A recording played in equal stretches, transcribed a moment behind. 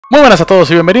Muy buenas a todos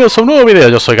y bienvenidos a un nuevo video.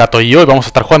 Yo soy Gato y hoy vamos a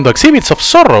estar jugando Exhibits of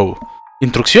Sorrow.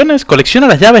 Instrucciones: colecciona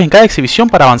las llaves en cada exhibición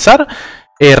para avanzar.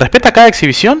 Respeta cada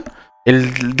exhibición.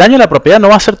 El daño a la propiedad no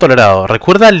va a ser tolerado.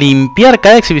 Recuerda limpiar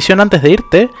cada exhibición antes de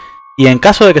irte. Y en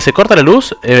caso de que se corte la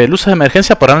luz, luces de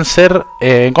emergencia podrán ser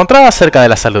encontradas cerca de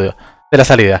la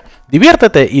salida.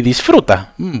 Diviértete y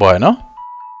disfruta. Bueno.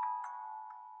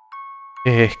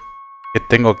 ¿Qué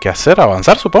tengo que hacer?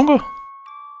 ¿Avanzar, supongo?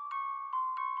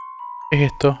 ¿Qué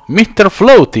es esto? Mr.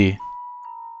 Floaty.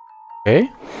 Ok.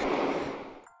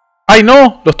 ¡Ay,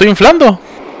 no! ¿Lo estoy inflando?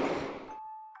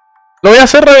 ¡Lo voy a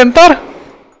hacer reventar!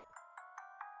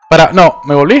 No,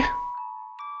 ¿me volví?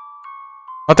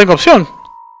 No tengo opción.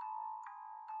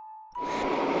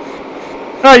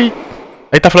 ¡Ay!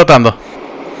 Ahí está flotando.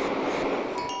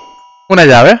 Una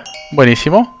llave.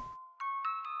 Buenísimo.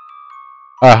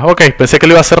 Ah, ok. Pensé que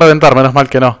lo iba a hacer reventar. Menos mal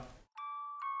que no.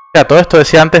 Ya, todo esto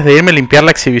decía antes de irme a limpiar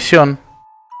la exhibición.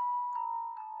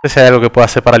 No sé si hay algo que pueda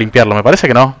hacer para limpiarlo. Me parece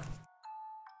que no.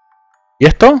 ¿Y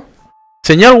esto?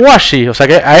 Señor Washi. O sea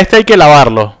que a este hay que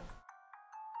lavarlo.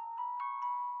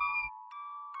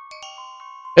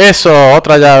 Eso,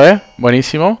 otra llave.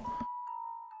 Buenísimo.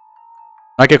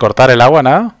 No hay que cortar el agua,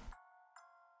 nada.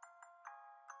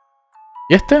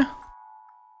 ¿Y este?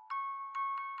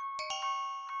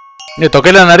 Le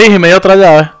toqué la nariz y me dio otra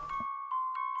llave.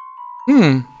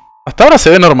 Hasta ahora se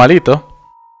ve normalito.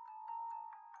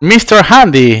 Mr.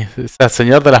 Handy. Es el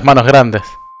señor de las manos grandes.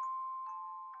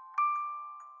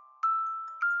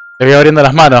 Le voy abriendo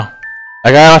las manos.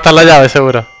 Acá va a estar la llave,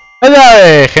 seguro. ¡La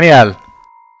llave! ¡Genial!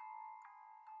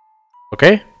 Ok.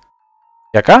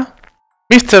 ¿Y acá?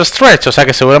 Mr. Stretch. O sea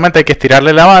que seguramente hay que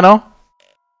estirarle la mano.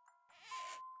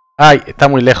 Ay, está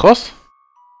muy lejos.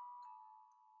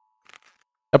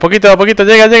 A poquito,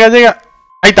 llega.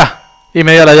 Ahí está. Y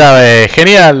me dio la llave.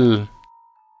 ¡Genial!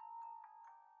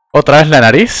 Otra vez la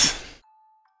nariz.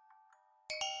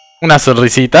 Una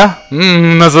sonrisita.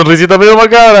 Una sonrisita medio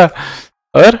macabra.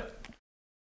 A ver.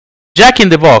 Jack in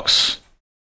the Box.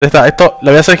 Esto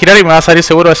lo voy a hacer girar y me va a salir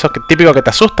seguro esos típicos que te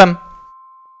asustan.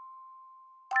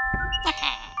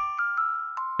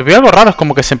 Se vio algo raro, es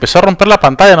como que se empezó a romper la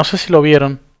pantalla. No sé si lo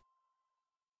vieron.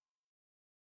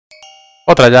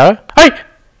 Otra llave. ¡Ay!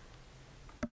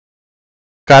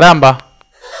 ¡Caramba!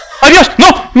 ¡Ay, Dios! ¡No!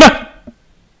 ¡No!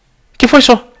 ¿Qué fue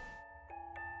eso?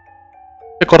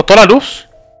 ¿Se cortó la luz?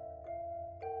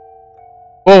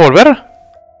 ¿Puedo volver?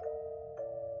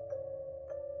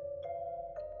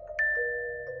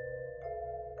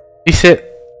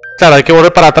 Dice... Claro, hay que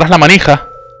volver para atrás la manija.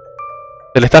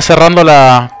 Se le está cerrando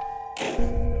la...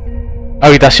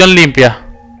 habitación limpia.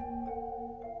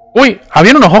 Uy,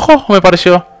 ¿habían unos ojos? Me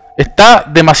pareció. Está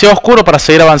demasiado oscuro para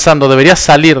seguir avanzando. Debería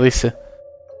salir, dice.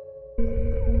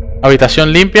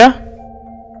 Habitación limpia.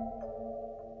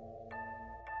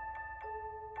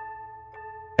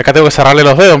 Acá tengo que cerrarle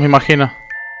los dedos, me imagino.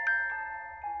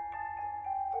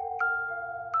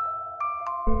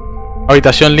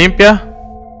 Habitación limpia.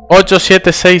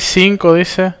 8765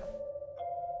 dice.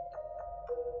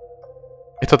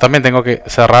 Esto también tengo que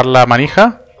cerrar la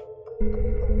manija.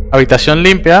 Habitación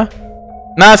limpia.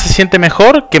 Nada se siente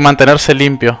mejor que mantenerse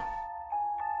limpio.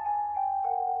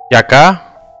 Y acá...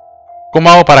 ¿Cómo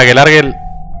hago para que largue el...?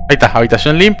 Ahí está,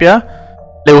 habitación limpia.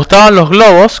 Le gustaban los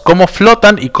globos, cómo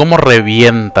flotan y cómo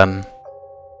revientan.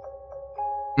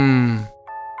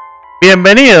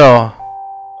 Bienvenido.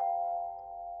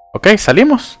 Ok,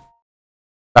 salimos.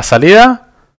 La salida.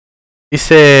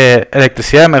 Dice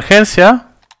electricidad de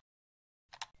emergencia.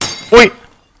 ¡Uy!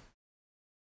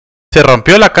 ¿Se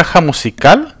rompió la caja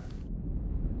musical?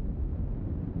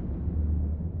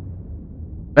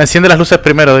 Enciende las luces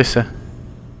primero, dice.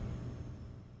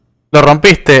 Lo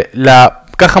rompiste. La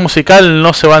caja musical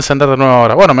no se va a encender de nuevo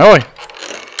ahora. Bueno, me voy.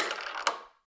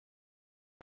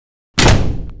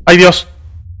 ¡Ay, Dios!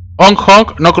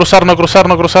 Honk. No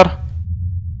cruzar.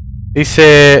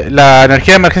 Dice, la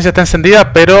energía de emergencia está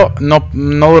encendida, pero no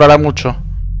durará mucho.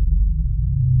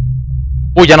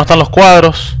 Uy, ya no están los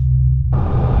cuadros.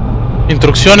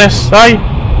 Instrucciones. ¡Ay!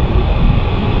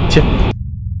 Che.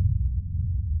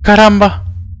 ¡Caramba!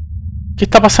 ¿Qué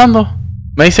está pasando?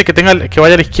 Me dice que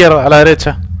vaya a la izquierda, a la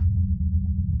derecha.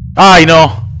 ¡Ay,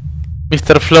 no!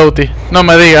 Mr. Floaty, no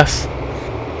me digas.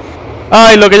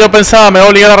 ¡Ay, lo que yo pensaba! Me va a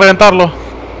obligar a reventarlo.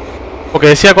 Porque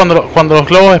decía cuando los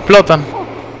globos explotan.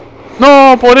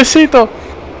 ¡No, pobrecito!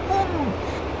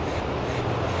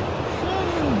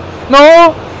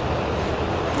 ¡No!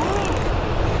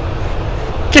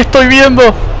 ¿Qué estoy viendo?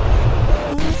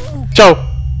 ¡Chau!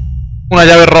 Una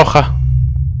llave roja.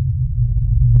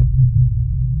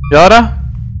 ¿Y ahora?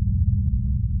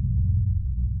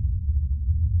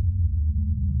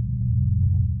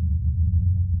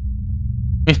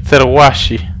 Mr.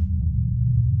 Washi.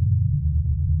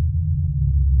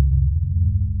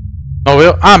 No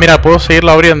veo... Ah, mira, puedo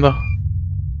seguirlo abriendo.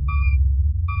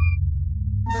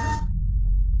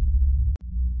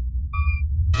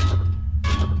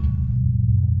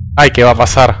 Ay, ¿qué va a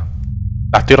pasar?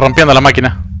 La estoy rompiendo la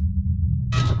máquina.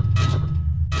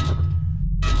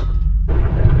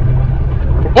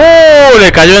 ¡Oh!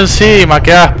 Le cayó encima,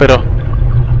 qué áspero.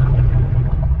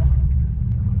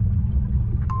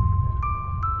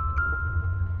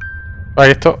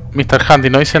 Ay, esto, Mr. Handy,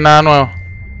 no dice nada nuevo.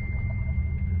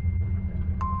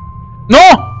 ¡No!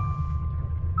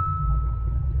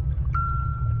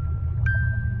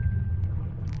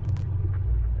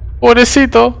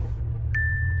 Pobrecito.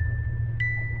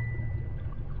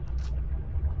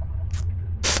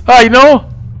 ¡Ay, no!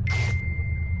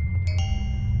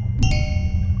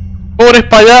 Pobres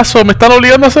payasos, me están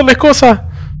obligando a hacerles cosas.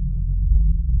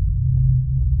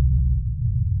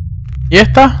 ¿Y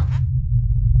esta?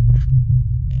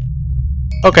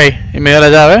 Ok, y me da la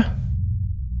llave.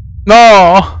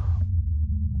 ¡No!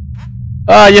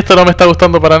 Ay, esto no me está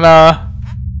gustando para nada.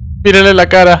 Mírenle la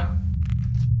cara.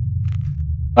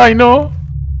 Ay, no.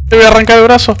 Le voy a arrancar el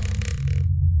brazo.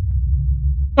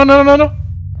 No, no, no, no.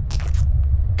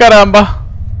 Caramba.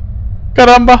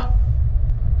 Caramba.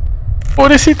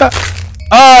 Pobrecita.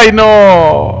 Ay,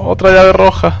 no. Otra llave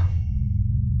roja.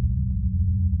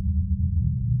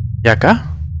 ¿Y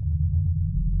acá?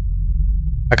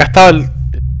 Acá estaba el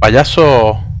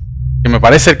payaso que me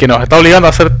parece el que nos está obligando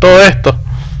a hacer todo esto.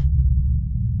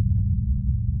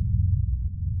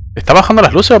 ¿Está bajando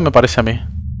las luces o me parece a mí?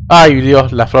 Ay,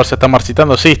 Dios, la flor se está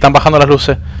marchitando. Sí, están bajando las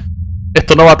luces.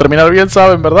 Esto no va a terminar bien,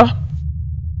 ¿saben, verdad?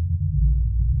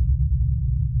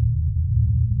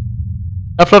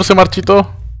 La flor se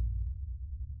marchitó.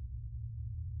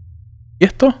 ¿Y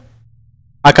esto?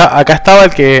 Acá estaba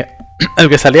el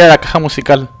que salía de la caja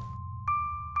musical.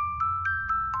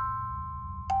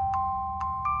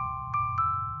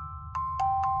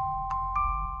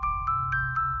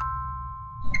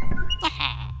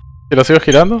 ¿Y lo sigo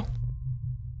girando?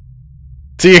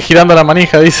 Sigue girando la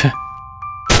manija, dice.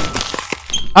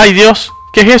 ¡Ay, Dios!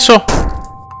 ¿Qué es eso?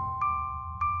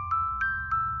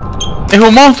 ¡Es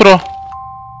un monstruo!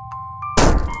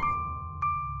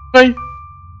 ¡Ay!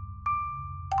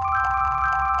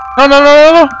 ¡No, no,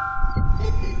 no, no, no!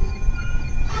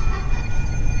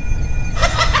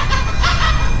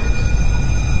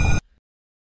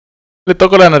 ¿Le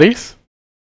toco la nariz?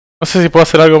 No sé si puedo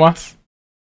hacer algo más.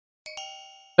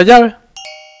 La llave.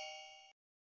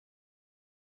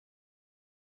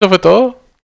 ¿Eso fue todo?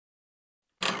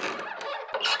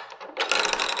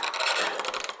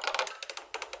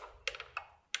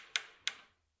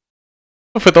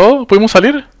 ¿Eso fue todo? ¿Pudimos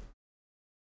salir?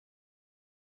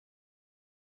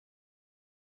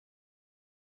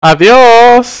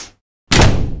 ¡Adiós!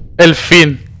 El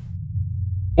fin.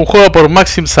 Un juego por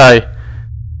Maxim Sai.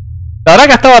 La verdad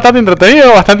que está bastante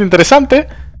entretenido, bastante interesante.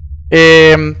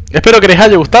 Espero que les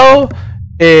haya gustado.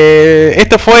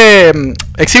 Este fue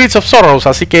Exhibits of Sorrows.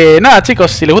 Así que nada,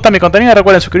 chicos, si les gusta mi contenido,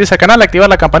 recuerden suscribirse al canal, activar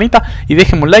la campanita y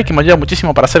déjenme un like que me ayuda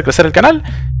muchísimo para hacer crecer el canal.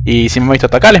 Y si me han visto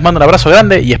hasta acá, les mando un abrazo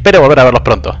grande y espero volver a verlos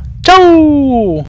pronto. ¡Chau!